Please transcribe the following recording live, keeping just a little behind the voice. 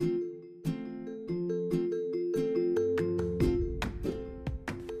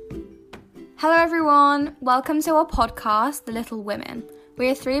Hello everyone, welcome to our podcast, The Little Women. We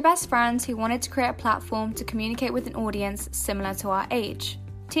are three best friends who wanted to create a platform to communicate with an audience similar to our age,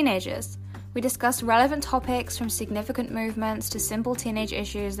 teenagers. We discuss relevant topics from significant movements to simple teenage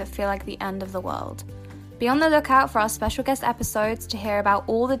issues that feel like the end of the world. Be on the lookout for our special guest episodes to hear about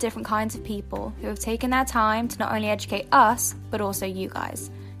all the different kinds of people who have taken their time to not only educate us, but also you guys,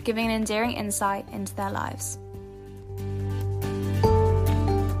 giving an endearing insight into their lives.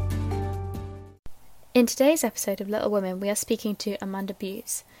 In today's episode of Little Women, we are speaking to Amanda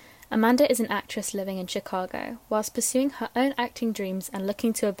Buhs. Amanda is an actress living in Chicago. Whilst pursuing her own acting dreams and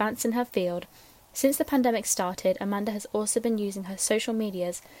looking to advance in her field, since the pandemic started, Amanda has also been using her social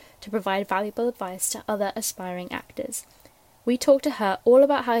medias to provide valuable advice to other aspiring actors. We talked to her all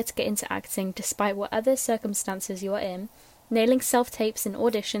about how to get into acting despite whatever circumstances you are in, nailing self-tapes and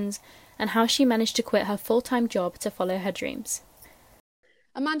auditions, and how she managed to quit her full-time job to follow her dreams.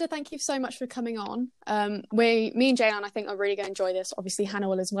 Amanda, thank you so much for coming on. Me and Jaylan, I think, are really going to enjoy this. Obviously, Hannah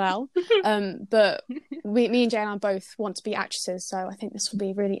will as well. But me and Jaylan both want to be actresses, so I think this will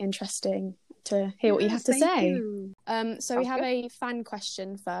be really interesting to hear what you have to say. We have a fan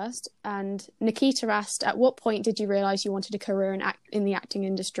question first, and Nikita asked, at what point did you realise you wanted a career in the acting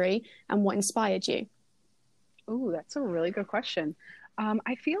industry, and what inspired you? Oh, that's a really good question.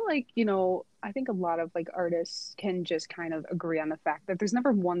 I feel like, I think a lot of artists can just kind of agree on the fact that there's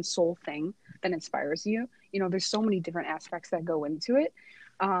never one sole thing that inspires you. There's so many different aspects that go into it.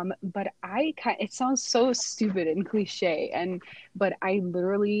 But it sounds so stupid and cliche, but I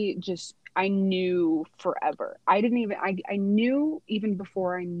literally I knew forever. I knew even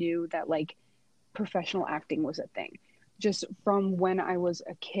before I knew that professional acting was a thing. Just from when I was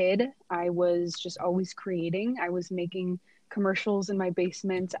a kid, I was just always creating. I was making commercials in my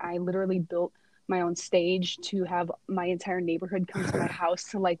basement. I literally built my own stage to have my entire neighborhood come to my house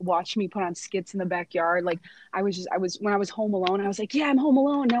to watch me put on skits in the backyard. When I was home alone, I was like, yeah, I'm home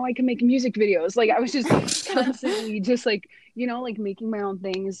alone now, I can make music videos. I was just constantly just making my own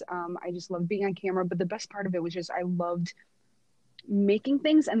things. I just loved being on camera, but the best part of it was just I loved making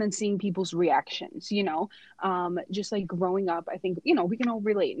things and then seeing people's reactions. Just growing up, I think we can all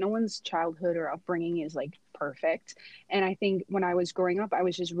relate. No one's childhood or upbringing is perfect, and I think when I was growing up, I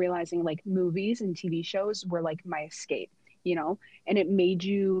was just realizing movies and TV shows were my escape, and it made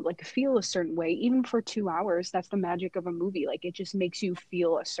you feel a certain way. Even for 2 hours, that's the magic of a movie. It just makes you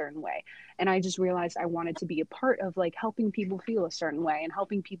feel a certain way, and I just realized I wanted to be a part of helping people feel a certain way and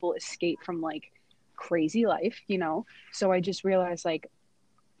helping people escape from crazy life, so I just realized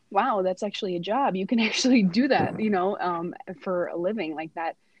wow, that's actually a job. You can actually do that, for a living.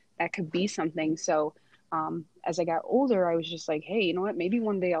 That could be something. So as I got older, I was just hey, you know what, maybe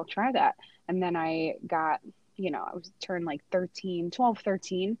one day I'll try that. And then I got, I was turned 12,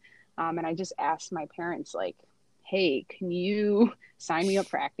 13, and I just asked my parents hey, can you sign me up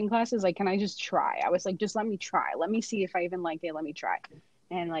for acting classes? Can I just try? I was just let me try, let me see if I even like it, let me try.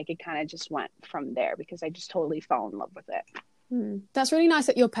 And it kind of just went from there because I just totally fell in love with it. That's really nice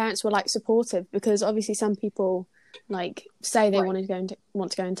that your parents were supportive, because obviously some people say they want to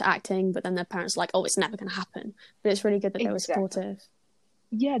go into acting, but then their parents are oh, it's never going to happen. But it's really good that they were supportive.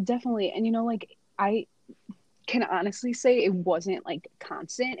 Yeah, definitely. And I can honestly say it wasn't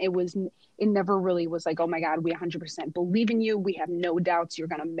constant. It never really was oh my God, we 100% believe in you, we have no doubts you're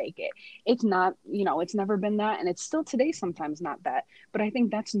gonna make it. It's not, it's never been that, and it's still today sometimes not that. But I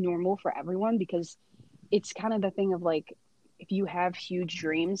think that's normal for everyone, because it's kind of the thing of if you have huge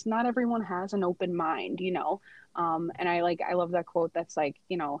dreams, not everyone has an open mind, and I love that quote that's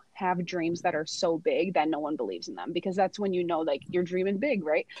have dreams that are so big that no one believes in them, because that's when you're dreaming big,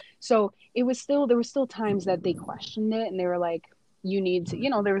 right? So there were still times that they questioned it, and they were you need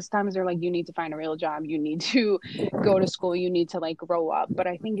to, there was times they're you need to find a real job, you need to go to school, you need to grow up. But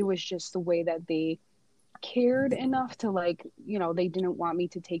I think it was just the way that they cared enough to they didn't want me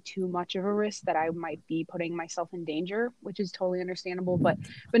to take too much of a risk that I might be putting myself in danger, which is totally understandable. But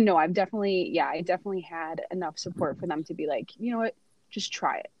no, I definitely had enough support for them to be you know what, just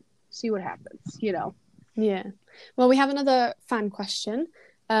try it, see what happens, Yeah. Well, we have another fan question,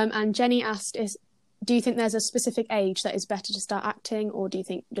 and Jenny asked, do you think there's a specific age that is better to start acting, or do you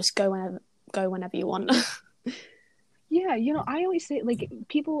think just go whenever you want? Yeah, I always say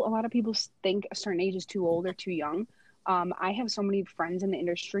a lot of people think a certain age is too old or too young. I have so many friends in the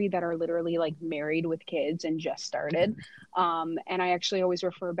industry that are literally married with kids and just started. And I actually always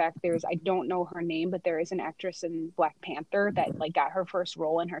refer back, I don't know her name, but there is an actress in Black Panther that got her first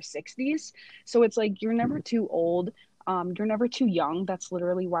role in her 60s. So it's you're never too old. You're never too young. That's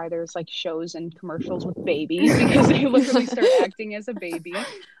literally why there's shows and commercials with babies, because they literally start acting as a baby.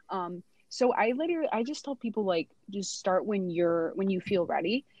 So I just tell people like just start when you feel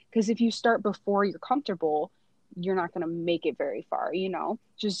ready, because if you start before you're comfortable, you're not going to make it very far, you know.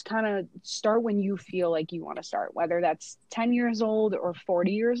 Just kind of start when you feel like you want to start, whether that's 10 years old or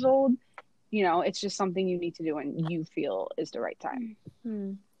 40 years old. You know, it's just something you need to do when you feel is the right time.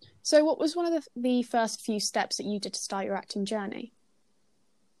 Mm-hmm. So what was one of the first few steps that you did to start your acting journey?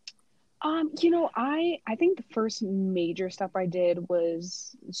 You know, I think the first major step I did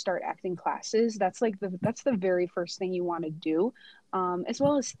was start acting classes. That's the very first thing you want to do. As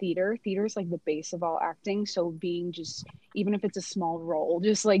well as theater. Theater is like the base of all acting. So being just, even if it's a small role,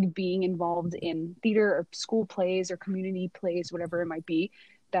 just like being involved in theater or school plays or community plays, whatever it might be,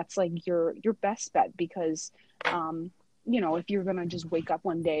 that's like your best bet, because you know, if you're gonna just wake up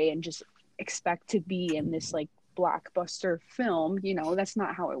one day and just expect to be in this like blockbuster film, you know, that's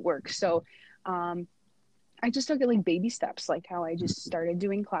not how it works. So I just took it like baby steps, like how I just started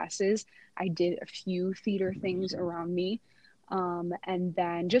doing classes. I did a few theater things around me, and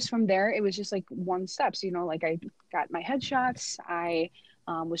then just from there it was just like one steps, you know, like I got my headshots. I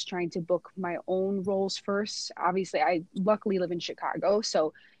was trying to book my own roles first. Obviously I luckily live in Chicago,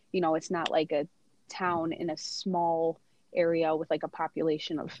 so you know, it's not like a town in a small area with like a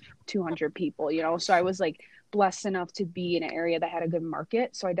population of 200 people, you know. So I was like blessed enough to be in an area that had a good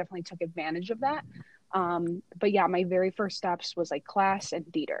market, so I definitely took advantage of that. But yeah, my very first steps was like class and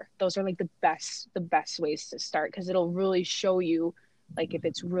theater. Those are like the best ways to start, because it'll really show you like if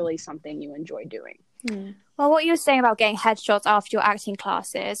it's really something you enjoy doing. Well, what you were saying about getting headshots after your acting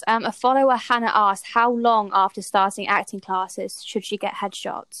classes, a follower, Hannah, asked how long after starting acting classes should she get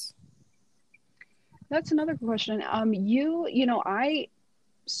headshots? That's another question. You know, I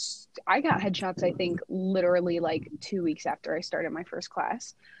got headshots, I think, literally like 2 weeks after I started my first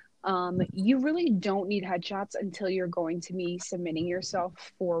class. You really don't need headshots until you're going to be submitting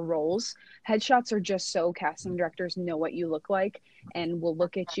yourself for roles. Headshots are just so casting directors know what you look like and will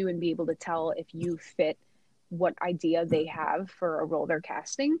look at you and be able to tell if you fit what idea they have for a role they're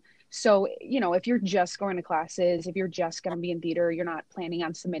casting. So, you know, if you're just going to classes, if you're just going to be in theater, you're not planning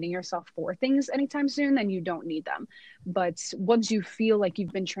on submitting yourself for things anytime soon, then you don't need them. But once you feel like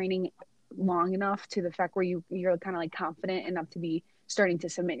you've been training long enough to the fact where you're kind of like confident enough to be starting to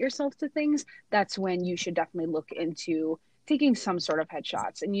submit yourself to things, that's when you should definitely look into taking some sort of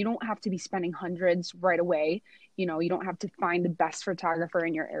headshots. And you don't have to be spending hundreds right away. You know, you don't have to find the best photographer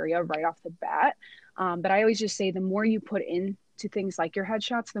in your area right off the bat. But I always just say the more you put into things like your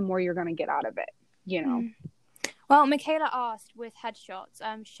headshots, the more you're going to get out of it, you know. Well, Michaela asked with headshots,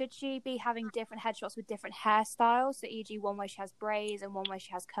 should she be having different headshots with different hairstyles? So, e.g., one where she has braids and one where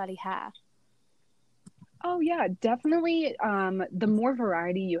she has curly hair. Oh yeah, definitely. The more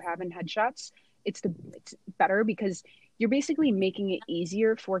variety you have in headshots, it's better, because you're basically making it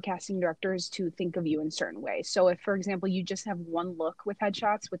easier for casting directors to think of you in certain ways. So if, for example, you just have one look with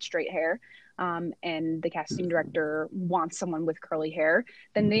headshots with straight hair, and the casting director wants someone with curly hair,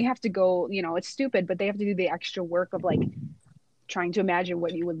 then they have to go, you know, it's stupid, but they have to do the extra work of like trying to imagine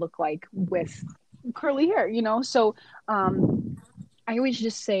what you would look like with curly hair, you know? So I always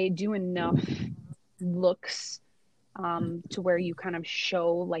just say do enough looks to where you kind of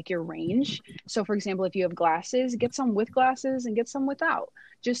show like your range. So for example, if you have glasses, get some with glasses and get some without,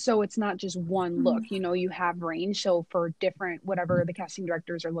 just so it's not just one look, you know, you have range. So for different, whatever the casting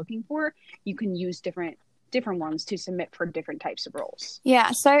directors are looking for, you can use different ones to submit for different types of roles.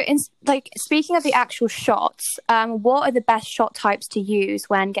 Yeah, so speaking of the actual shots, what are the best shot types to use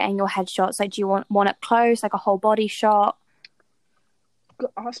when getting your headshots? Like, do you want one up close, like a whole body shot?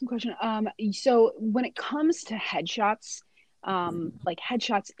 Awesome question. So when it comes to headshots, like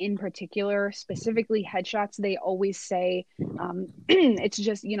headshots in particular, specifically headshots, they always say it's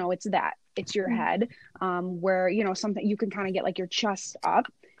just, you know, it's your head, where, you know, something you can kind of get like your chest up.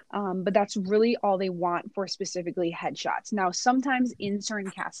 But that's really all they want for specifically headshots. Now, sometimes in certain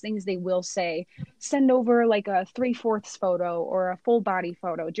castings, they will say, send over like a 3/4 photo or a full body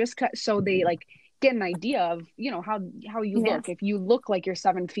photo, so they like get an idea of, you know, how you look. If you look like you're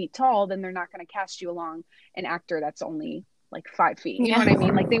 7 feet tall, then they're not going to cast you along an actor that's only like 5 feet. You know what I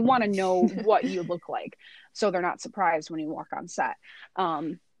mean? Like they want to know what you look like, so they're not surprised when you walk on set.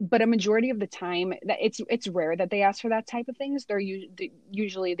 But a majority of the time, that it's rare that they ask for that type of things.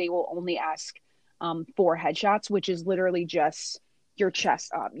 Usually they will only ask for headshots, which is literally just your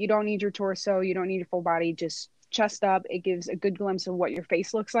chest up. You don't need your torso. You don't need your full body. Just chest up. It gives a good glimpse of what your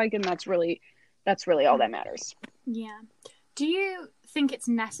face looks like, and that's really all that matters. Yeah. Do you think it's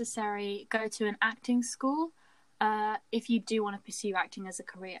necessary go to an acting school if you do want to pursue acting as a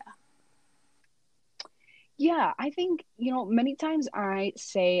career? Yeah, I think, many times I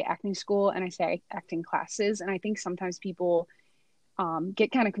say acting school and I say acting classes, and I think sometimes people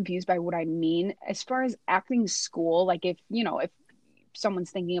get kind of confused by what I mean. As far as acting school, like if someone's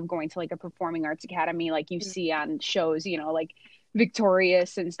thinking of going to like a performing arts academy, like you see on shows, like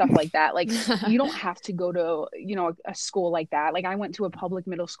Victorious and stuff like that, like you don't have to go to, a school like that. Like I went to a public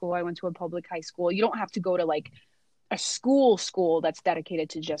middle school, I went to a public high school. You don't have to go to like a school that's dedicated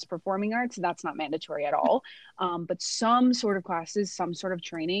to just performing arts. That's not mandatory at all. But some sort of classes, some sort of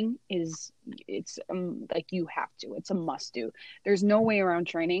training it's like you have to, it's a must do. There's no way around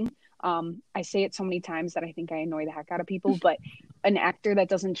training. I say it so many times that I think I annoy the heck out of people, but an actor that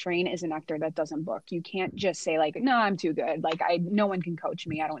doesn't train is an actor that doesn't book. You can't just say like, no, I'm too good. Like no one can coach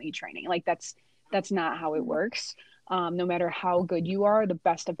me. I don't need training. Like that's not how it works. No matter how good you are, the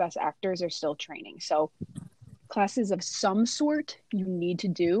best of best actors are still training. So classes of some sort you need to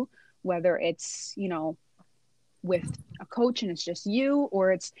do, whether it's, with a coach and it's just you,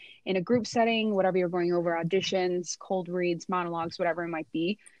 or it's in a group setting, whatever you're going over, auditions, cold reads, monologues, whatever it might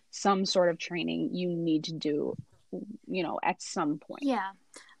be, some sort of training you need to do, at some point. Yeah.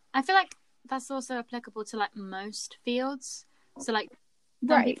 I feel like that's also applicable to like most fields. So like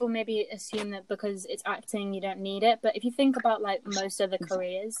some people maybe assume that because it's acting you don't need it, but if you think about like most other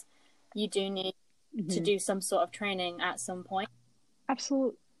careers, you do need to do some sort of training at some point.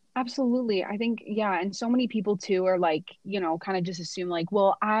 Absolutely. I think, yeah. And so many people too are like, kind of just assume like,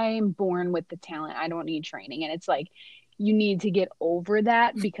 well, I'm born with the talent, I don't need training. And it's like, you need to get over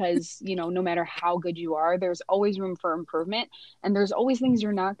that because, no matter how good you are, there's always room for improvement and there's always things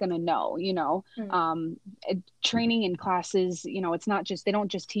you're not going to know, training in classes, it's not just, they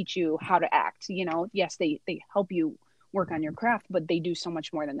don't just teach you how to act, yes, they help you work on your craft, but they do so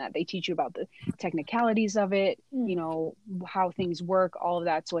much more than that. They teach you about the technicalities of it, how things work, all of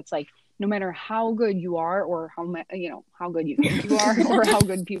that. So it's like, no matter how good you are or how good you think you are or how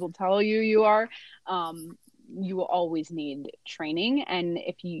good people tell you are, you will always need training. And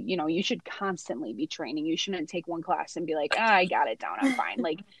if you should constantly be training. You shouldn't take one class and be like, I got it down, I'm fine.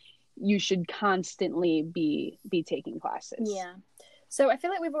 Like you should constantly be taking classes. Yeah. So I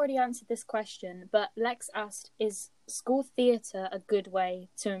feel like we've already answered this question, but Lex asked, is school theatre a good way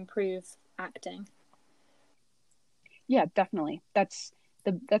to improve acting? Yeah, definitely. That's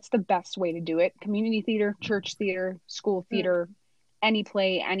the best way to do it. Community theater, church theater, school theater, any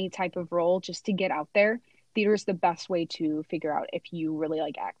play, any type of role, just to get out there. Theater is the best way to figure out if you really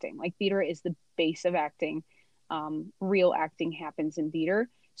like acting. Like theater is the base of acting. Real acting happens in theater.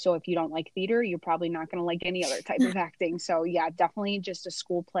 So if you don't like theater, you're probably not going to like any other type of acting. So yeah, definitely just a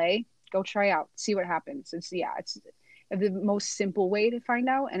school play. Go try out, see what happens. It's the most simple way to find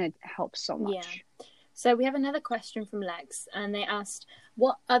out, and it helps so much. Yeah. So we have another question from Lex, and they asked,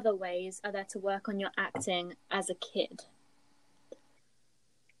 what other ways are there to work on your acting as a kid?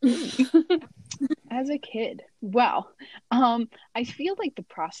 As a kid, well, I feel like the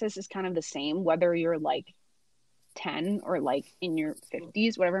process is kind of the same, whether you're like 10 or like in your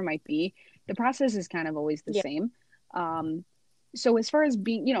 50s, whatever it might be. The process is kind of always the same. So as far as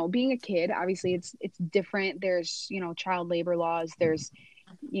being a kid, obviously it's different. There's, child labor laws. There's,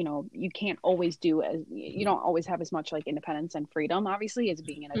 you can't always you don't always have as much like independence and freedom, obviously, as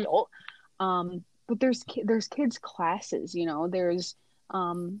being an adult. But there's kids classes, there's,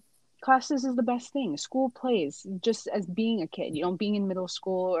 classes is the best thing. School plays, just as being a kid, being in middle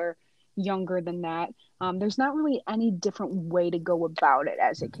school or younger than that. There's not really any different way to go about it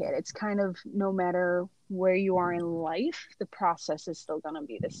as a kid. It's kind of, no matter where you are in life, the process is still going to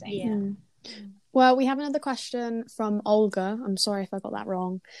be the same. Yeah. Well, we have another question from Olga. I'm sorry if I got that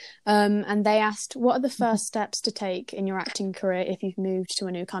wrong. And they asked, what are the first steps to take in your acting career if you've moved to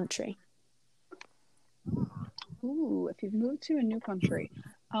a new country? Ooh, if you've moved to a new country.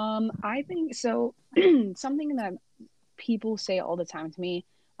 I think so. Something that people say all the time to me,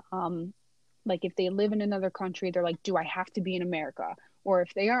 like if they live in another country, they're like, do I have to be in America? Or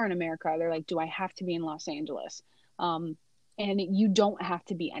if they are in America, they're like, do I have to be in Los Angeles? And you don't have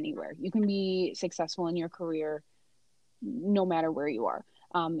to be anywhere. You can be successful in your career no matter where you are.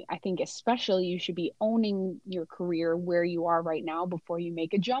 I think especially you should be owning your career where you are right now before you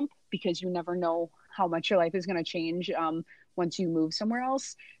make a jump, because you never know how much your life is going to change once you move somewhere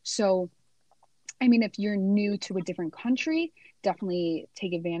else. So, I mean, if you're new to a different country, definitely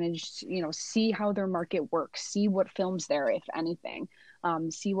take advantage, see how their market works, see what films there, if anything,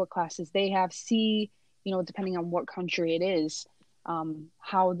 see what classes they have, see, depending on what country it is,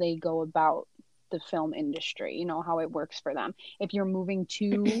 how they go about the film industry, how it works for them. If you're moving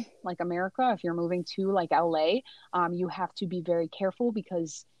to like America, if you're moving to like LA, you have to be very careful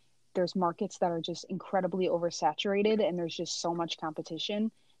because there's markets that are just incredibly oversaturated, and there's just so much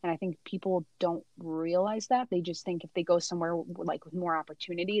competition. And I think people don't realize that. They just think if they go somewhere like with more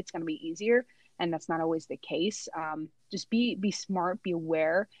opportunity, it's going to be easier. And that's not always the case. Just be smart, be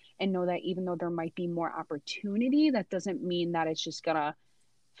aware, and know that even though there might be more opportunity, that doesn't mean that it's just going to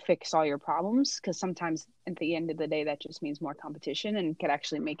fix all your problems. Because sometimes at the end of the day, that just means more competition and could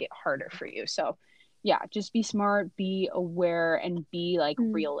actually make it harder for you. So yeah, just be smart, be aware, and be like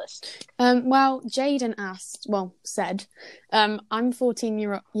realistic. Well, Jaden said, I'm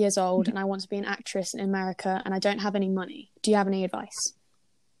 14 years old and I want to be an actress in America and I don't have any money. Do you have any advice?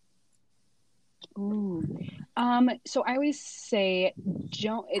 Ooh. So I always say,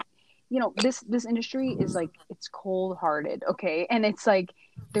 this industry is like, it's cold hearted. Okay. And it's like,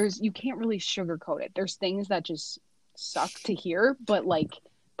 you can't really sugarcoat it. There's things that just suck to hear, but like,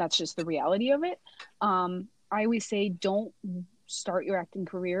 that's just the reality of it. I always say, don't start your acting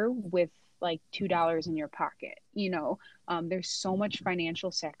career with like $2 in your pocket. There's so much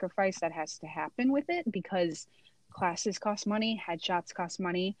financial sacrifice that has to happen with it, because classes cost money, headshots cost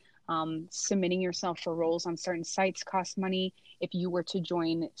money. Submitting yourself for roles on certain sites costs money. If you were to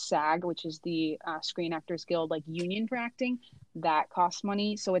join SAG, which is the Screen Actors Guild, like union for acting, that costs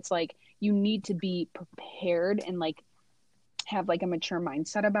money. So it's like, you need to be prepared and like have like a mature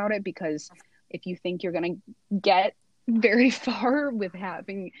mindset about it, because if you think you're going to get very far with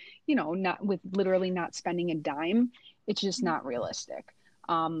having, not with literally not spending a dime, it's just not realistic.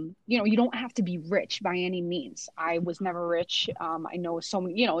 You don't have to be rich by any means. I was never rich. I know so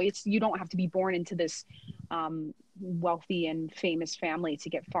many, you don't have to be born into this wealthy and famous family to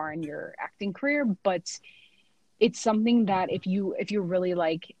get far in your acting career, but it's something that if you're really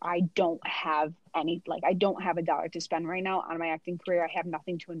like, I don't have a dollar to spend right now on my acting career, I have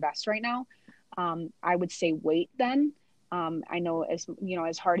nothing to invest right now, I would say wait then. I know, as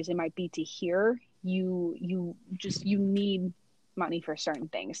hard as it might be to hear, you need money for certain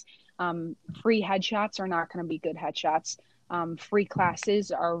things. Free headshots are not going to be good headshots. Free classes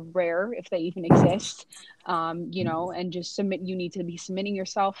are rare if they even exist. And just you need to be submitting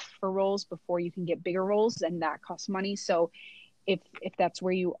yourself for roles before you can get bigger roles, and that costs money. So if that's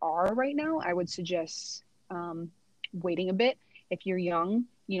where you are right now, I would suggest waiting a bit. If you're young,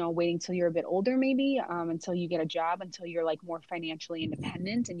 waiting till you're a bit older, maybe until you get a job, until you're like more financially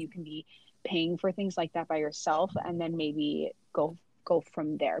independent and you can be paying for things like that by yourself, and then maybe go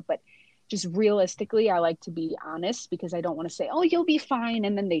from there. But just realistically, I like to be honest, because I don't want to say, oh, you'll be fine,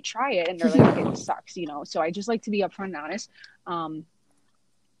 and then they try it and they're like, okay, this sucks, so I just like to be upfront and honest.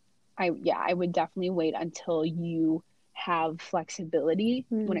 I would definitely wait until you have flexibility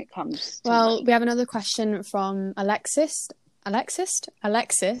when it comes to money. We have another question from Alexis,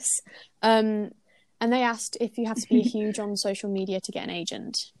 and they asked if you have to be huge on social media to get an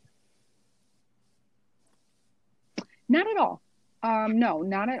agent. Not at all. No,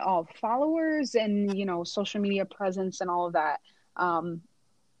 not at all. Followers and, social media presence and all of that.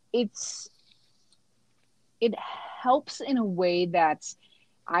 It helps in a way that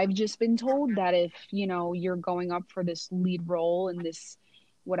I've just been told that if, you're going up for this lead role in this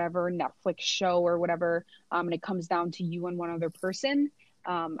whatever Netflix show or whatever, and it comes down to you and one other person.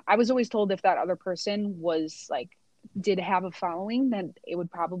 I was always told if that other person was like, did have a following, then it would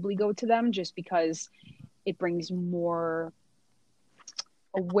probably go to them, just because it brings more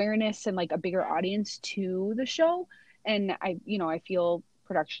awareness and like a bigger audience to the show. And I feel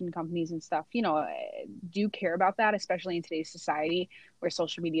production companies and stuff, do care about that, especially in today's society where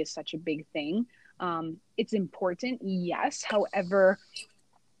social media is such a big thing. It's important, yes. However,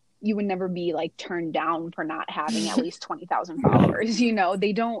 you would never be like turned down for not having at least 20,000 followers.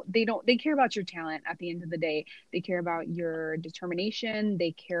 They care about your talent at the end of the day. They care about your determination.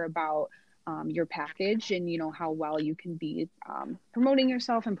 They care about your package and, how well you can be promoting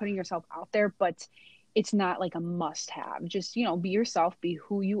yourself and putting yourself out there. But it's not like a must have. Just, be yourself, be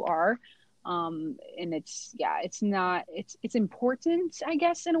who you are. And it's important, I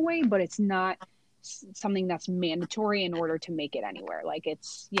guess, in a way, but it's not something that's mandatory in order to make it anywhere. Like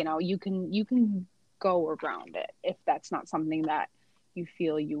it's, you can go around it if that's not something that you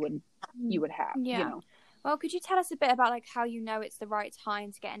feel you would have. Yeah. Well, could you tell us a bit about like how you know it's the right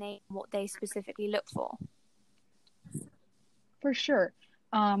time to get an agent, what they specifically look for? For sure.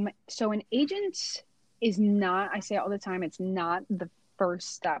 So an agent is not, I say it all the time, it's not the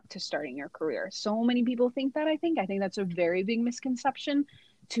first step to starting your career. So many people think that. I think that's a very big misconception,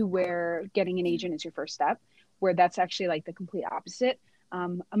 to where getting an agent is your first step, where that's actually like the complete opposite. A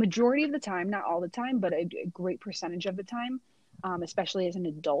majority of the time, not all the time, but a great percentage of the time, especially as an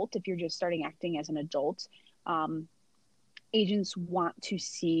adult, if you're just starting acting as an adult, agents want to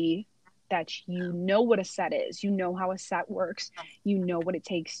see that you know what a set is, you know how a set works, you know what it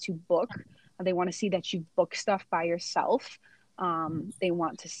takes to book. They want to see that you book stuff by yourself. They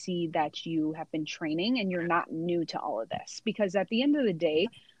want to see that you have been training and you're not new to all of this, because at the end of the day,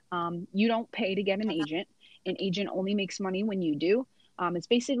 you don't pay to get an agent. An agent only makes money when you do. It's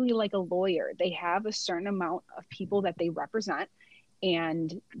basically like a lawyer. They have a certain amount of people that they represent,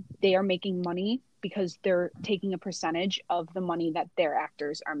 and they are making money because they're taking a percentage of the money that their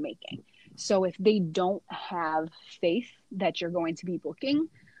actors are making. So if they don't have faith that you're going to be booking,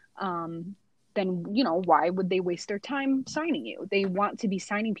 then, you know, why would they waste their time signing you? They want to be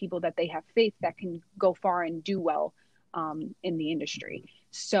signing people that they have faith that can go far and do well in the industry.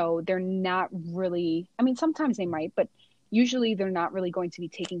 So they're not really, I mean, sometimes they might, but usually they're not really going to be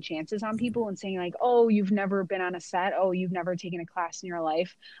taking chances on people and saying like, oh, you've never been on a set. Oh, you've never taken a class in your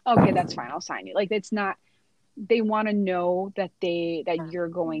life. Okay, that's fine. I'll sign you. Like, it's not, they want to know that you're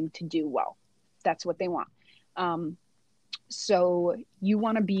going to do well. That's what they want. So you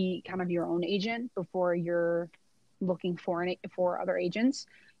want to be kind of your own agent before you're looking for other agents.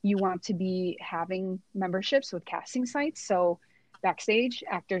 You want to be having memberships with casting sites. So Backstage,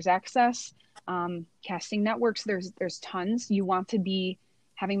 Actors Access, casting networks, there's tons. You want to be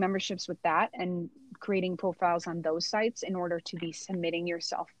having memberships with that and creating profiles on those sites in order to be submitting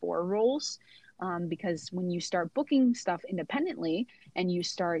yourself for roles. Because when you start booking stuff independently and you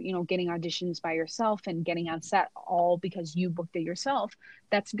start, you know, getting auditions by yourself and getting on set all because you booked it yourself,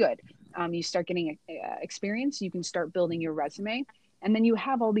 that's good. You start getting experience, you can start building your resume, and then you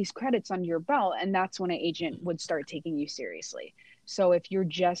have all these credits under your belt, and that's when an agent would start taking you seriously. So if you're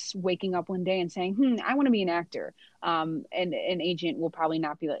just waking up one day and saying, I want to be an actor, and an agent will probably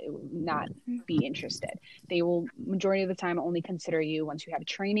not be interested. They will, majority of the time, only consider you once you have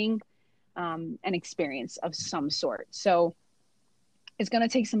training and experience of some sort. So it's going to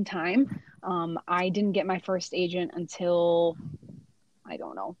take some time. I didn't get my first agent until, I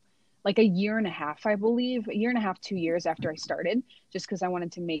don't know, like a year and a half, I believe, 2 years after I started, just because I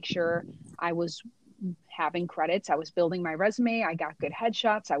wanted to make sure I was having credits. I was building my resume. I got good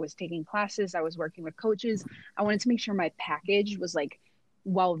headshots. I was taking classes. I was working with coaches. I wanted to make sure my package was like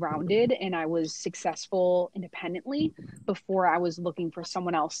well-rounded and I was successful independently before I was looking for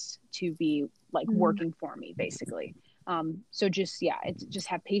someone else to be like working for me, basically. So just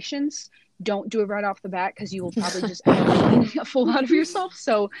have patience. Don't do it right off the bat, because you will probably just end up making a fool out of yourself.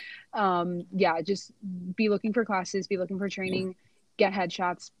 So just be looking for classes, be looking for training, get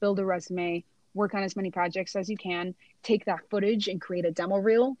headshots, build a resume, work on as many projects as you can, take that footage and create a demo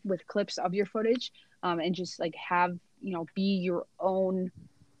reel with clips of your footage, and just like have, you know, be your own,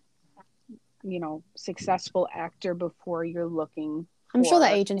 you know, successful actor before you're looking. I'm sure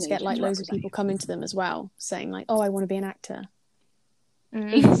that agents get like loads of people coming to them as well saying like, oh, I want to be an actor.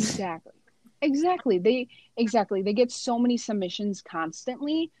 Exactly. They get so many submissions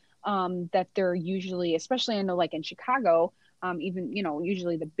constantly, that they're usually, especially I know like in Chicago, even, you know,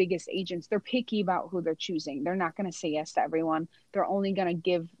 usually the biggest agents, they're picky about who they're choosing. They're not going to say yes to everyone. They're only going to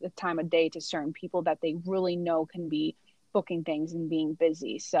give the time of day to certain people that they really know can be booking things and being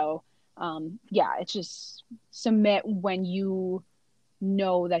busy. So, it's just submit when you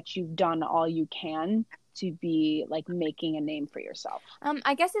know that you've done all you can to be like making a name for yourself.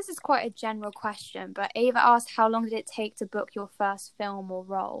 I guess this is quite a general question, but Ava asked, how long did it take to book your first film or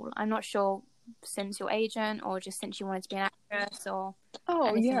role? I'm not sure, since your agent or just since you wanted to be an actress or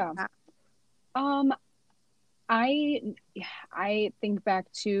anything like that. I think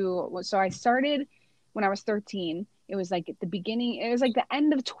back to, so I started when I was 13. It was like at the beginning, it was like the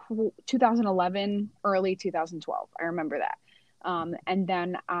end of 2011, early 2012. I remember that. And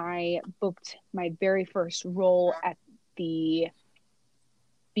then I booked my very first role at the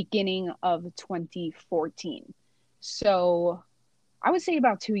beginning of 2014. So I would say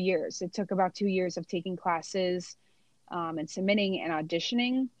about 2 years. It took about 2 years of taking classes, and submitting and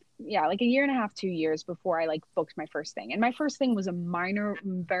auditioning. Yeah, like a year and a half, 2 years before I like booked my first thing. And my first thing was a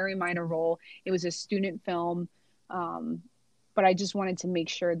very minor role. It was a student film. But I just wanted to make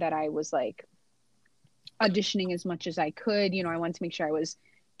sure that I was like auditioning as much as I could. You know, I wanted to make sure I was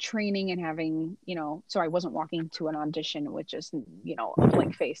training and having, you know, so I wasn't walking to an audition with just, you know, a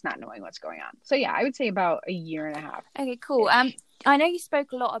blank face, not knowing what's going on. So yeah, I would say about a year and a half. Okay, cool. I know you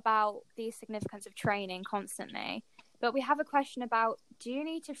spoke a lot about the significance of training constantly, but we have a question about, do you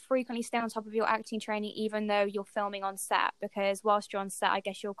need to frequently stay on top of your acting training even though you're filming on set? Because whilst you're on set, I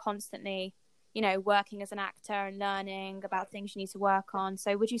guess you're constantly, you know, working as an actor and learning about things you need to work on.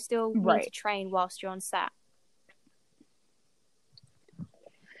 So would you still need to train whilst you're on set?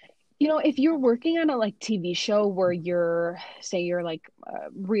 If you're working on a like TV show where you're like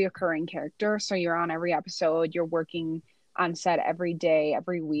a reoccurring character, so you're on every episode, you're working on set every day,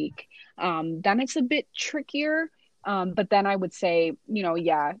 every week, then it's a bit trickier. But then I would say,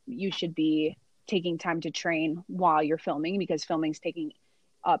 yeah, you should be taking time to train while you're filming, because filming's taking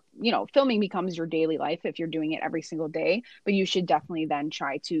up, filming becomes your daily life if you're doing it every single day, but you should definitely then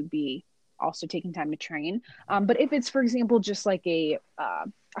try to be also taking time to train. But if it's, for example, just like a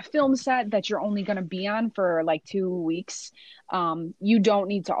film set that you're only going to be on for like 2 weeks, you don't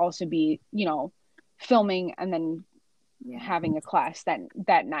need to also be, filming and then having a class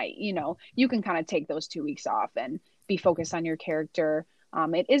that night. You can kind of take those 2 weeks off and be focused on your character.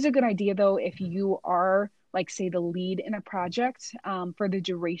 It is a good idea though, if you are like, say, the lead in a project, for the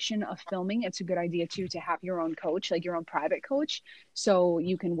duration of filming, it's a good idea too to have your own coach, like your own private coach, so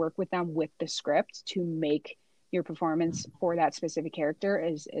you can work with them with the script to make your performance for that specific character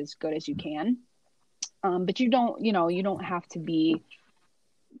as good as you can. But you don't have to be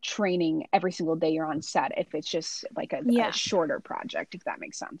training every single day you're on set if it's just like a shorter project, if that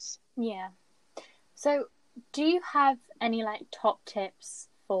makes sense. Yeah. So do you have any like top tips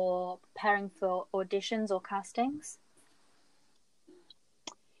for preparing for auditions or castings?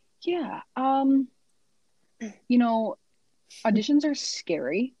 Yeah. Auditions are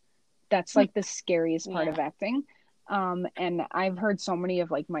scary. That's like the scariest part of acting. And I've heard so many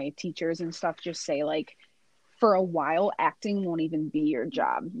of like my teachers and stuff just say like, for a while, acting won't even be your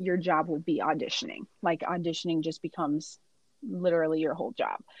job. Your job will be auditioning. Like auditioning just becomes literally your whole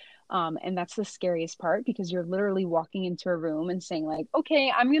job. And that's the scariest part, because you're literally walking into a room and saying like,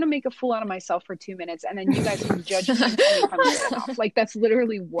 okay, I'm going to make a fool out of myself for 2 minutes, and then you guys can judge me and tell me if I'm good enough. Like, that's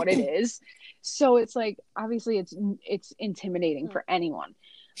literally what it is. So it's like, obviously it's intimidating for anyone,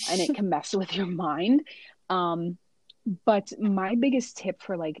 and it can mess with your mind. But my biggest tip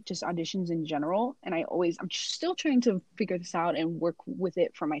for like just auditions in general, and I'm still trying to figure this out and work with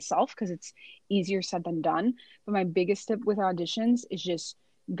it for myself, because it's easier said than done. But my biggest tip with auditions is just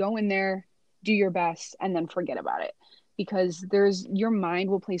go in there, do your best, and then forget about it. Because your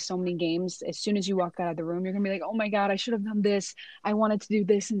mind will play so many games. As soon as you walk out of the room, you're gonna be like, oh my God, I should have done this. I wanted to do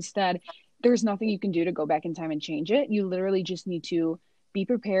this instead. There's nothing you can do to go back in time and change it. You literally just need to be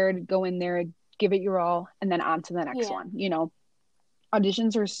prepared, go in there, give it your all, and then on to the next one.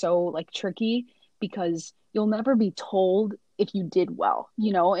 Auditions are so like tricky, because you'll never be told if you did well.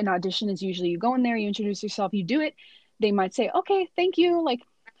 An audition is usually you go in there, you introduce yourself, you do it. They might say, okay, thank you, like,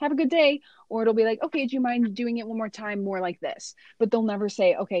 have a good day. Or it'll be like, okay, do you mind doing it one more time, more like this? But they'll never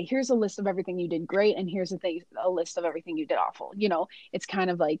say, okay, here's a list of everything you did great, and here's a list of everything you did awful. It's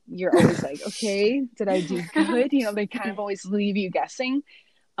kind of like, you're always like, okay, did I do good? They kind of always leave you guessing.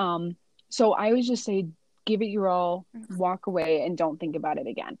 So I always just say, give it your all, walk away, and don't think about it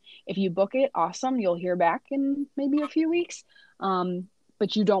again. If you book it, awesome, you'll hear back in maybe a few weeks.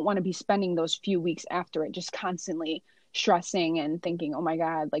 But you don't want to be spending those few weeks after it just constantly stressing and thinking, oh my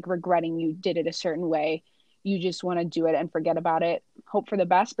God, like regretting you did it a certain way. You just want to do it and forget about it, hope for the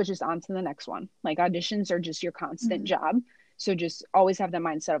best, but just on to the next one. Like, auditions are just your constant job. So just always have that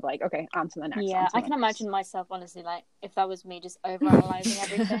mindset of like, okay, on to the next. Yeah, I can imagine myself, honestly, like if that was me, just overanalyzing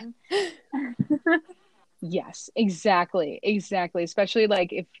everything. Yes, exactly. Especially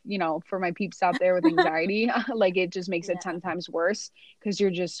like if, for my peeps out there with anxiety, like it just makes it 10 times worse, because you're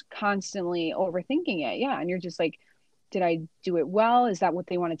just constantly overthinking it. Yeah. And you're just like, did I do it well? Is that what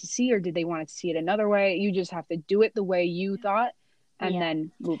they wanted to see? Or did they want to see it another way? You just have to do it the way you thought, and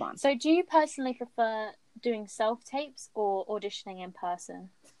then move on. So do you personally prefer doing self-tapes or auditioning in person?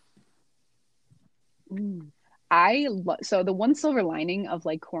 So the one silver lining of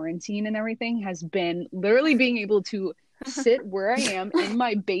like quarantine and everything has been literally being able to sit where I am in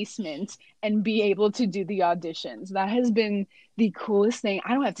my basement and be able to do the auditions. That has been the coolest thing.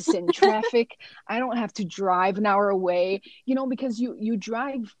 I don't have to sit in traffic. I don't have to drive an hour away, because you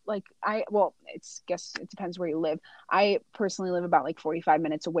drive like guess it depends where you live. I personally live about like 45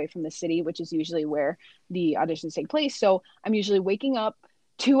 minutes away from the city, which is usually where the auditions take place. So I'm usually waking up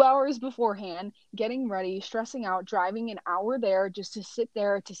 2 hours beforehand, getting ready, stressing out, driving an hour there just to sit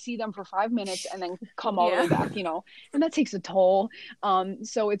there to see them for 5 minutes and then come all the way back, and that takes a toll.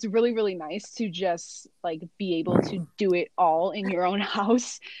 So it's really, really nice to just like be able to do it all in your own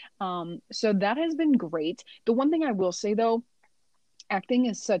house. So that has been great. The one thing I will say though, acting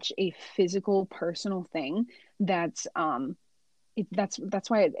is such a physical, personal thing that's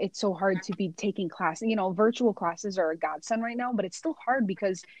why it's so hard to be taking class. Virtual classes are a godsend right now, but it's still hard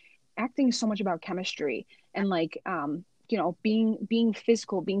because acting is so much about chemistry and like, being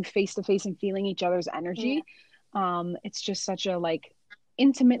physical, being face to face and feeling each other's energy. It's just such a like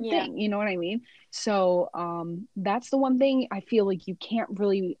intimate Yeah. thing, you know what I mean? So that's the one thing I feel like you can't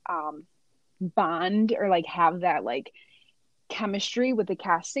really bond or like have that like chemistry with the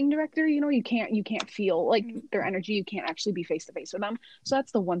casting director. You know, you can't feel like their energy. You can't actually be face to face with them. So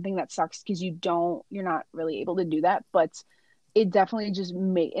that's the one thing that sucks, because you're not really able to do that. But it definitely just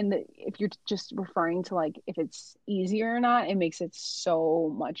if you're just referring to like if it's easier or not, it makes it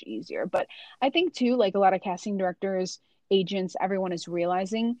so much easier. But I think too, like a lot of casting directors, agents, everyone is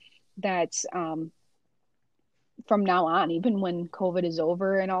realizing that from now on, even when COVID is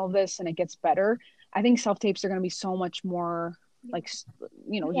over and all of this and it gets better, I think self tapes are going to be so much more like,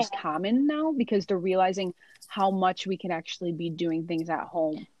 just common now, because they're realizing how much we can actually be doing things at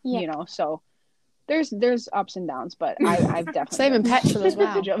home, so there's ups and downs, but I've definitely saving petrol as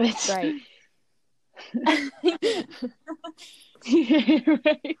well. Of it. Right.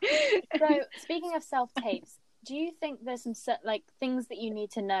 Right. So, speaking of self tapes, do you think there's some like things that you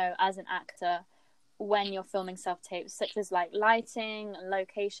need to know as an actor when you're filming self tapes, such as like lighting and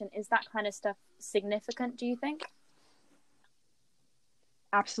location? Is that kind of stuff significant, do you think?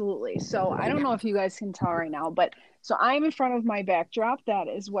 Absolutely. So I don't know if you guys can tell right now, but so I'm in front of my backdrop. That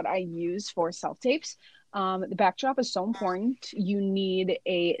is what I use for self tapes. The backdrop is so important. You need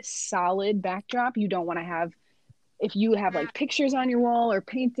a solid backdrop. You don't want to have, if you have like pictures on your wall or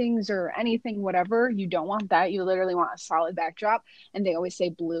paintings or anything, whatever, you don't want that. You literally want a solid backdrop. And they always say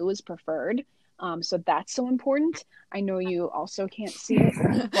blue is preferred. So that's so important. I know you also can't see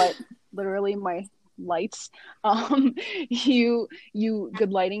it, but literally my lights, good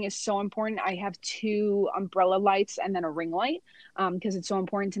lighting is so important. I have 2 umbrella lights and then a ring light, because it's so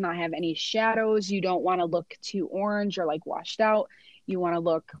important to not have any shadows. You don't want to look too orange or like washed out. You want to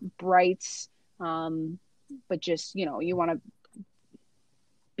look bright, but just, you want to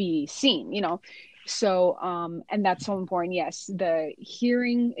be seen, so and that's so important. Yes, the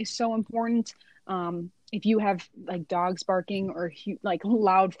hearing is so important. If you have like dogs barking or like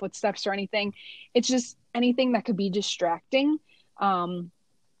loud footsteps or anything, it's just anything that could be distracting.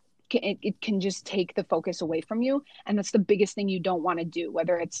 It can just take the focus away from you. And that's the biggest thing you don't want to do,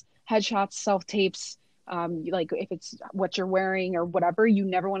 whether it's headshots, self-tapes, like if it's what you're wearing or whatever, you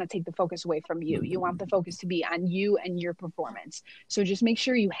never want to take the focus away from you. You want the focus to be on you and your performance. So just make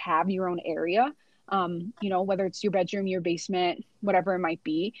sure you have your own area. Whether it's your bedroom, your basement, whatever it might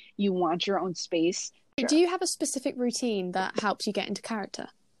be, you want your own space. Do you have a specific routine that helps you get into character?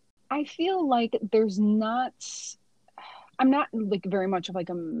 I feel like I'm not like very much of like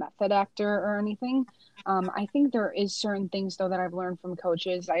a method actor or anything. I think there is certain things though that I've learned from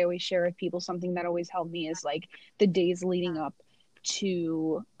coaches. I always share with people something that always helped me is like the days leading up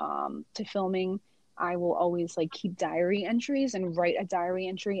to filming. I will always like keep diary entries and write a diary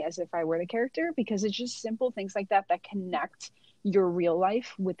entry as if I were the character, because it's just simple things like that connect your real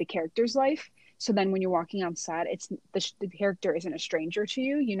life with the character's life. So then when you're walking on set, it's the character isn't a stranger to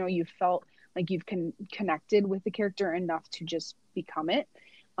you. You felt like you've connected with the character enough to just become it.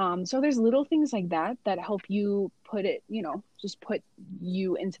 So there's little things like that help you put it, just put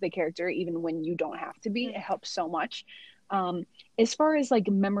you into the character even when you don't have to be. It helps so much. As far as like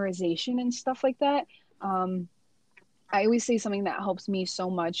memorization and stuff like that, I always say something that helps me so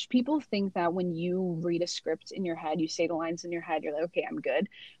much. People think that when you read a script in your head, you say the lines in your head, you're like, okay, I'm good.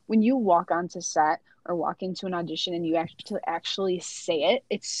 When you walk onto set or walk into an audition and you actually say it,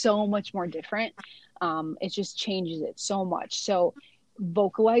 it's so much more different. It just changes it so much. So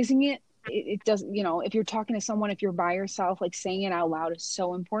vocalizing it doesn't, if you're talking to someone, if you're by yourself, like saying it out loud is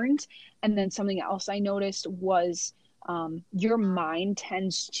so important. And then something else I noticed was your mind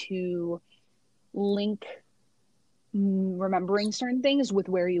tends to link remembering certain things with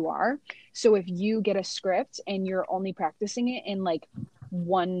where you are. So if you get a script and you're only practicing it in like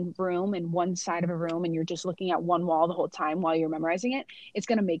one room and one side of a room and you're just looking at one wall the whole time while you're memorizing it, it's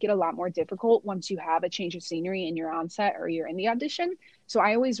going to make it a lot more difficult once you have a change of scenery and you're on set or you're in the audition. So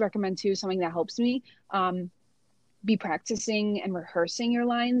I always recommend too, something that helps me, be practicing and rehearsing your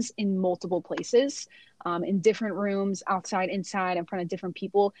lines in multiple places, in different rooms, outside, inside, in front of different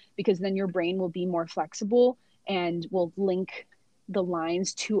people, because then your brain will be more flexible and will link the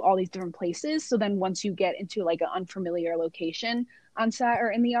lines to all these different places. So then once you get into like an unfamiliar location on set or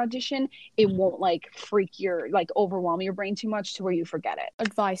in the audition, it won't like overwhelm your brain too much to where you forget it.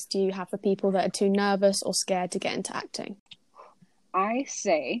 Advice do you have for people that are too nervous or scared to get into acting? I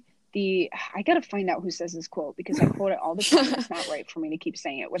say I gotta find out who says this quote, because I quote it all the time. It's not right for me to keep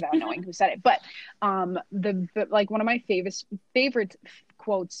saying it without knowing who said it. But like one of my favorite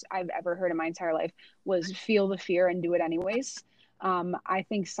quotes I've ever heard in my entire life was "Feel the fear and do it anyways." I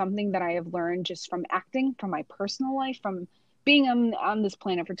think something that I have learned just from acting, from my personal life, from being on this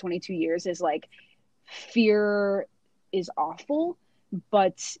planet for 22 years is like, fear is awful,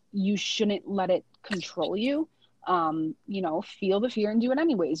 but you shouldn't let it control you. Feel the fear and do it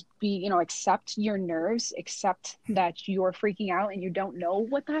anyways. Accept your nerves, accept that you're freaking out and you don't know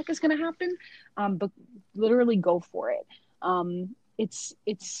what the heck is going to happen. But literally go for it. It's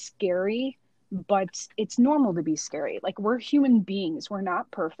scary, but it's normal to be scary. Like, we're human beings. We're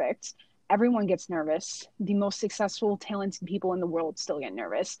not perfect. Everyone gets nervous. The most successful, talented people in the world still get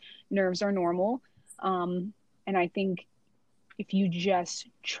nervous. Nerves are normal. And I think if you just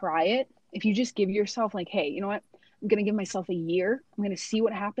try it, if you just give yourself like, hey, you know what? I'm going to give myself a year. I'm going to see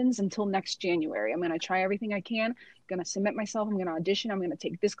what happens until next January. I'm going to try everything I can. I'm going to submit myself. I'm going to audition. I'm going to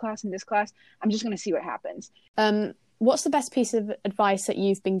take this class and this class. I'm just going to see what happens. What's the best piece of advice that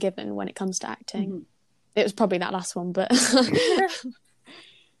you've been given when it comes to acting? Mm-hmm. It was probably that last one, but...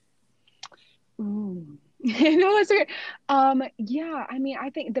 Ooh. No, that's okay. Yeah, I mean, I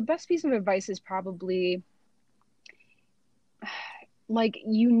think the best piece of advice is probably... like,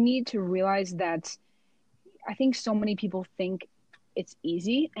 you need to realize that I think so many people think it's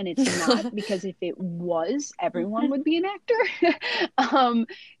easy, and it's not, because if it was, everyone would be an actor.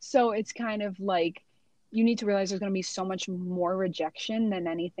 So it's kind of like, you need to realize there's going to be so much more rejection than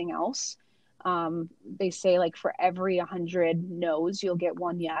anything else. They say, like, for every 100 no's, you'll get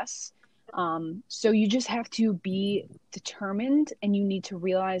one yes. So you just have to be determined, and you need to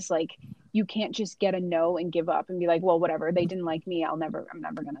realize, like, you can't just get a no and give up and be like, well, whatever, they didn't like me, I'm never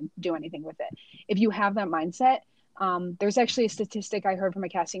going to do anything with it. If you have that mindset, there's actually a statistic I heard from a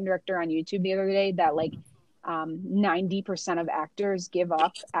casting director on YouTube the other day that, like, 90% of actors give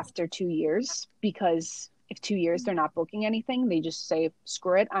up after 2 years, because if 2 years they're not booking anything, they just say,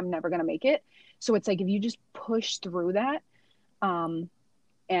 screw it, I'm never going to make it. So it's like, if you just push through that, and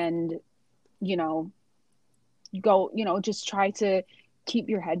go, just try to keep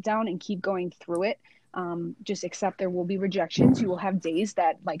your head down and keep going through it. Just accept there will be rejections. You will have days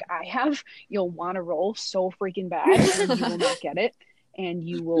that, like I have, you'll want to roll so freaking bad and you will not get it, and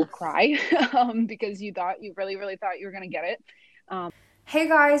you will cry because you really, really thought you were going to get it. Hey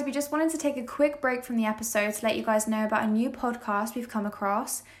guys, we just wanted to take a quick break from the episode to let you guys know about a new podcast we've come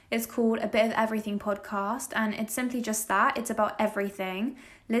across. It's called A Bit of Everything Podcast, and it's simply just that. It's about everything.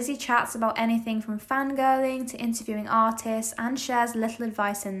 Lizzie chats about anything from fangirling to interviewing artists, and shares little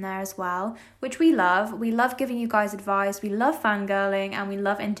advice in there as well, which we love. We love giving you guys advice, we love fangirling, and we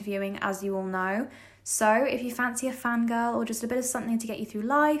love interviewing, as you all know. So if you fancy a fangirl or just a bit of something to get you through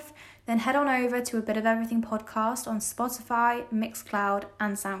life, then head on over to A Bit of Everything Podcast on Spotify, Mixcloud,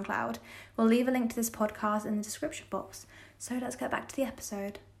 and SoundCloud. We'll leave a link to this podcast in the description box. So let's get back to the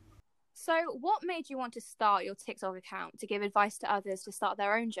episode. So what made you want to start your TikTok account to give advice to others to start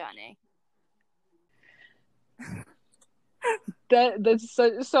their own journey? That's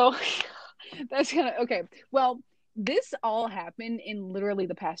so that's kind of okay. Well, this all happened in literally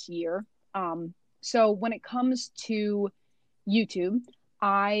the past year. So when it comes to YouTube,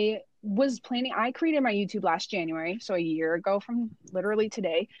 I created my YouTube last January, so a year ago from literally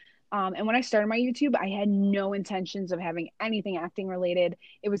today. And when I started my YouTube, I had no intentions of having anything acting related.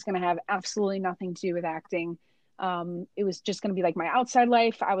 It was going to have absolutely nothing to do with acting. It was just going to be like my outside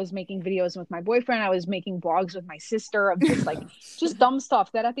life. I was making videos with my boyfriend. I was making vlogs with my sister of just like, just dumb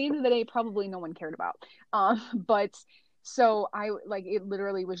stuff that at the end of the day, probably no one cared about. But so it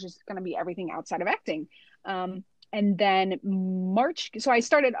literally was just going to be everything outside of acting. And then March, so I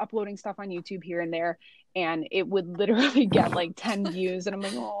started uploading stuff on YouTube here and there, and it would literally get like 10 views. And I'm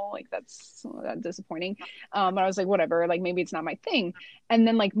like, oh, like that's disappointing. But I was like, whatever, like maybe it's not my thing. And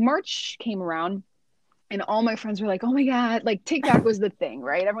then like March came around, and all my friends were like, oh my God, like TikTok was the thing,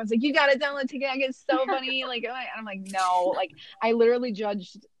 right? Everyone's like, you got to download TikTok. It's so funny. Like, and I'm like, no, like I literally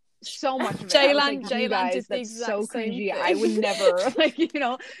judged so much of it. Jaylan guys, did the that's exact so same cringy. thing. I would never, like,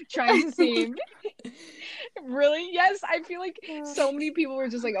 trying to seem really. Yes, I feel like so many people were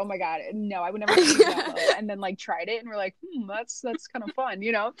just like, oh my God, no, I would never do that. And then like tried it and we're like, that's kind of fun,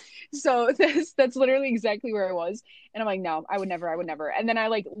 So that's literally exactly where I was. And I'm like, no, I would never. And then I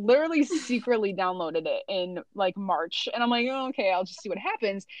like literally secretly downloaded it in like March, and I'm like, oh, okay, I'll just see what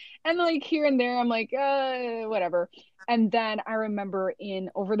happens. And like here and there, I'm like, whatever. And then I remember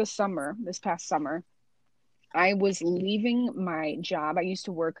over this past summer, I was leaving my job. I used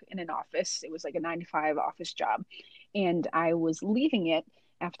to work in an office. It was like a 9-to-5 office job. And I was leaving it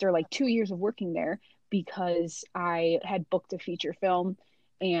after like 2 years of working there because I had booked a feature film.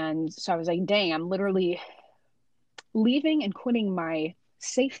 And so I was like, dang, I'm literally leaving and quitting my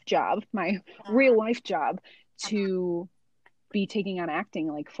safe job, my real life job, to be taking on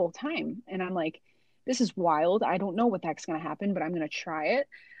acting like full time. And I'm like, this is wild. I don't know what the heck's going to happen, but I'm going to try it.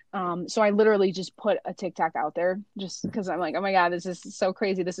 So I literally just put a TikTok out there just because I'm like, oh my God, this is so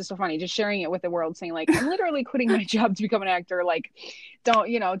crazy. This is so funny. Just sharing it with the world, saying like, I'm literally quitting my job to become an actor. Like, don't,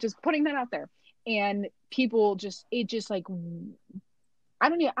 just putting that out there. And people it just like, I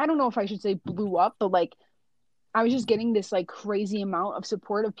don't know if I should say blew up, but like, I was just getting this like crazy amount of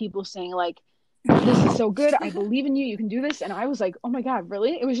support of people saying like, this is so good. I believe in you. You can do this. And I was like, oh my God,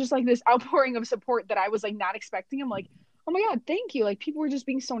 really? It was just like this outpouring of support that I was like not expecting. I'm like, oh my God, thank you. Like people were just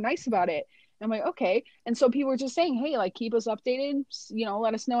being so nice about it. And I'm like, okay. And so people were just saying, hey, like keep us updated,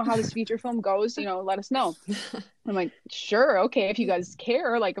 let us know how this feature film goes, let us know. I'm like, sure. Okay. If you guys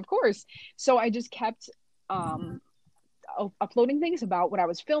care, like, of course. So I just kept, uploading things about what I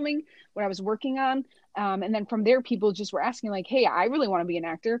was filming, what I was working on. And then from there, people just were asking like, hey, I really want to be an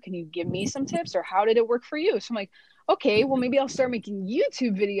actor. Can you give me some tips, or how did it work for you? So I'm like, okay, well, maybe I'll start making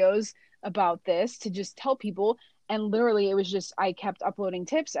YouTube videos about this to just tell people. And literally it was just, I kept uploading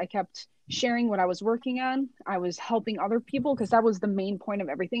tips. I kept sharing what I was working on. I was helping other people because that was the main point of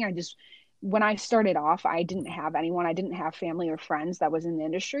everything. When I started off, I didn't have anyone. I didn't have family or friends that was in the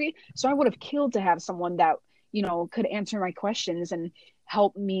industry. So I would have killed to have someone that, could answer my questions and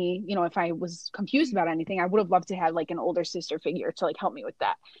help me, if I was confused about anything. I would have loved to have like an older sister figure to like help me with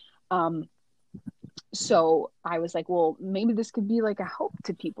that. So I was like, well, maybe this could be like a help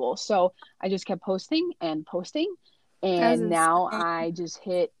to people. So I just kept posting. And now I just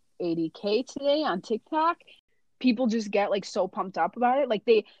hit 80K today on TikTok. People just get like so pumped up about it. Like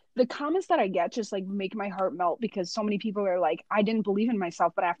the comments that I get just like make my heart melt, because so many people are like, I didn't believe in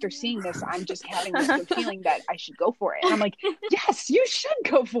myself, but after seeing this, I'm just having this good feeling that I should go for it. And I'm like, yes, you should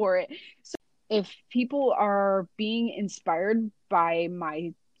go for it. So if people are being inspired by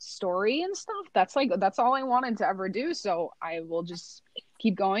my story and stuff, that's all I wanted to ever do. So I will just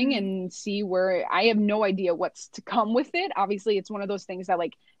keep going and see where. I have no idea what's to come with it. Obviously it's one of those things that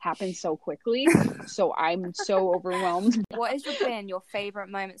like happens so quickly, so I'm so overwhelmed. What has been your favorite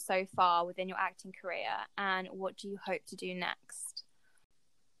moment so far within your acting career, and what do you hope to do next?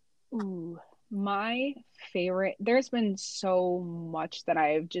 Ooh, my favorite, there's been so much that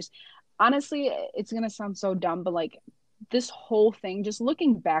I've just, honestly, it's gonna sound so dumb, but like this whole thing, just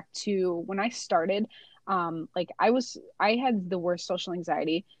looking back to when I started, like I had the worst social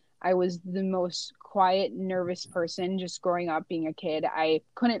anxiety. I was the most quiet, nervous person just growing up, being a kid. I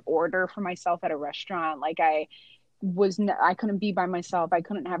couldn't order for myself at a restaurant. Like I couldn't be by myself. I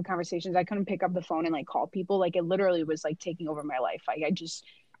couldn't have conversations. I couldn't pick up the phone and like call people. Like it literally was like taking over my life. Like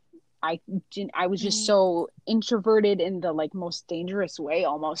I was just so introverted in the like most dangerous way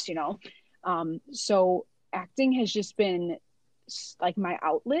almost, so acting has just been like my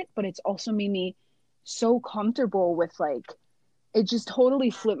outlet, but it's also made me so comfortable with like, it just totally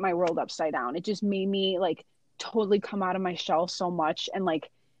flipped my world upside down. It just made me like totally come out of my shell so much. And like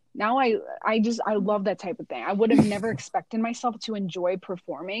now I love that type of thing. I would have never expected myself to enjoy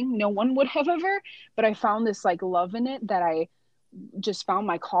performing. No one would have ever, but I found this like love in it that I just found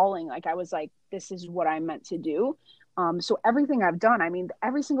my calling. Like I was like, this is what I'm meant to do. So everything I've done, I mean,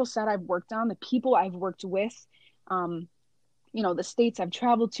 every single set I've worked on, the people I've worked with, the states I've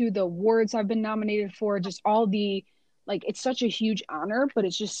traveled to, the awards I've been nominated for, just all the, like, it's such a huge honor, but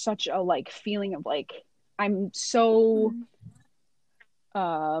it's just such a like feeling of like, I'm so,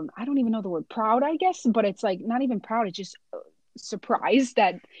 I don't even know the word proud, I guess, but it's like not even proud. It's just surprised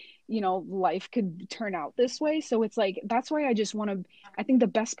that, life could turn out this way. So it's like, that's why I think the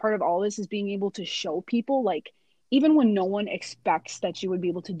best part of all this is being able to show people, like, even when no one expects that you would be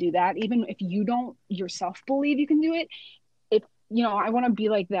able to do that, even if you don't yourself believe you can do it, I want to be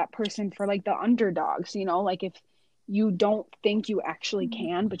like that person for like the underdogs, like if you don't think you actually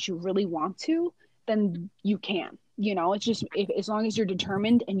can, but you really want to, then you can, it's just, as long as you're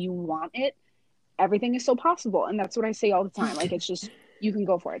determined and you want it, everything is so possible. And that's what I say all the time. Like, it's just, you can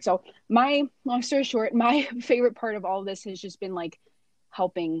go for it. So my long story short, my favorite part of all of this has just been like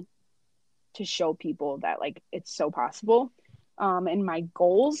helping to show people that like, it's so possible. And my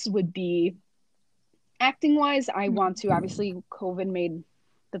goals would be, acting wise, I want to, obviously COVID made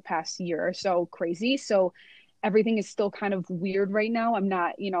the past year or so crazy. So everything is still kind of weird right now. I'm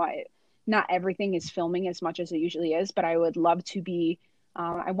not, not everything is filming as much as it usually is, but I would love to be,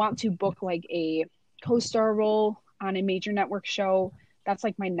 I want to book like a co-star role on a major network show. That's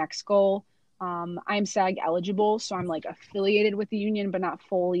like my next goal. I'm SAG eligible, so I'm like affiliated with the union, but not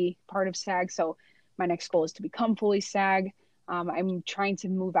fully part of SAG. So my next goal is to become fully SAG. I'm trying to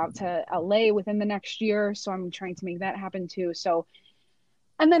move out to LA within the next year, so I'm trying to make that happen too. So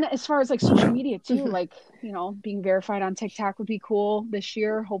And then as far as like social media too, like, you know, being verified on TikTok would be cool this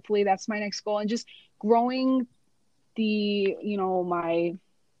year. Hopefully that's my next goal, and just growing the, you know, my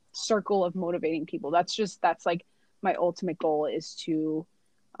circle of motivating people. That's like my ultimate goal, is to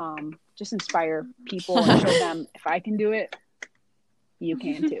just inspire people and show them, if I can do it, you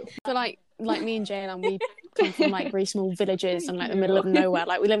can too. So like me and Jalen, we come from like really small villages and like the middle of nowhere.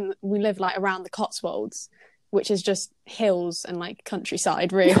 Like we live like around the Cotswolds, which is just hills and like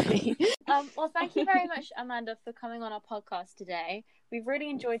countryside, really. Well, thank you very much, Amanda, for coming on our podcast today. We've really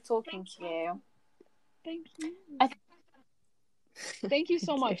enjoyed talking to you. Thank you. Thank you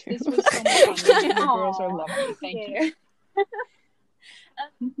so much. This was so much fun. The girls are lovely. Thank you.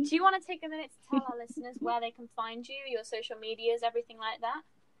 Do you want to take a minute to tell our listeners where they can find you, your social medias, everything like that?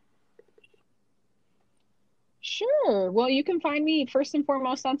 Sure. Well, you can find me first and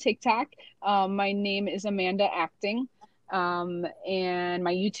foremost on TikTok. My name is Amanda Acting. And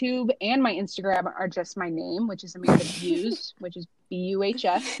my YouTube and my Instagram are just my name, which is Amanda Buhs, which is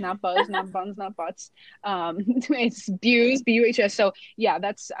Buhs, not buzz, not buns, not butts. It's Buhs, Buhs. So yeah,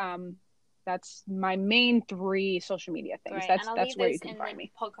 that's my main 3 social media things. Great. That's where you can find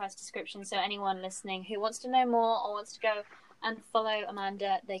me. Podcast description. So anyone listening who wants to know more or wants to go and follow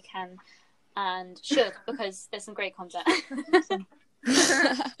Amanda, they can and should, because there's some great content.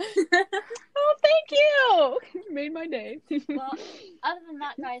 Oh, thank you! You made my day. Well, other than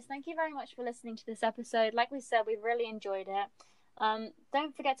that, guys, thank you very much for listening to this episode. Like we said, we really enjoyed it.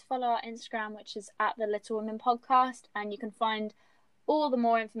 Don't forget to follow our Instagram, which is at the Little Women Podcast, and you can find all the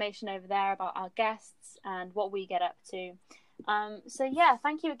more information over there about our guests and what we get up to. So yeah,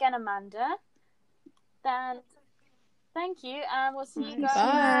 thank you again, Amanda. Then thank you, and we'll see you guys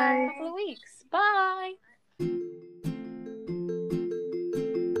in a couple of weeks. Bye.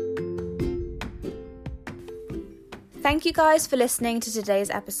 Thank you guys for listening to today's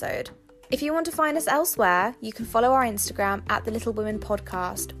episode. If you want to find us elsewhere, you can follow our Instagram at the Little Women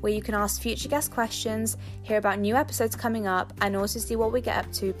Podcast, where you can ask future guest questions, hear about new episodes coming up, and also see what we get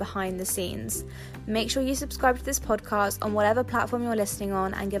up to behind the scenes. Make sure you subscribe to this podcast on whatever platform you're listening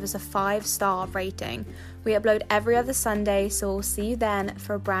on and give us a 5-star rating. We upload every other Sunday, so we'll see you then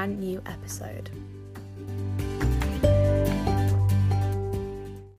for a brand new episode.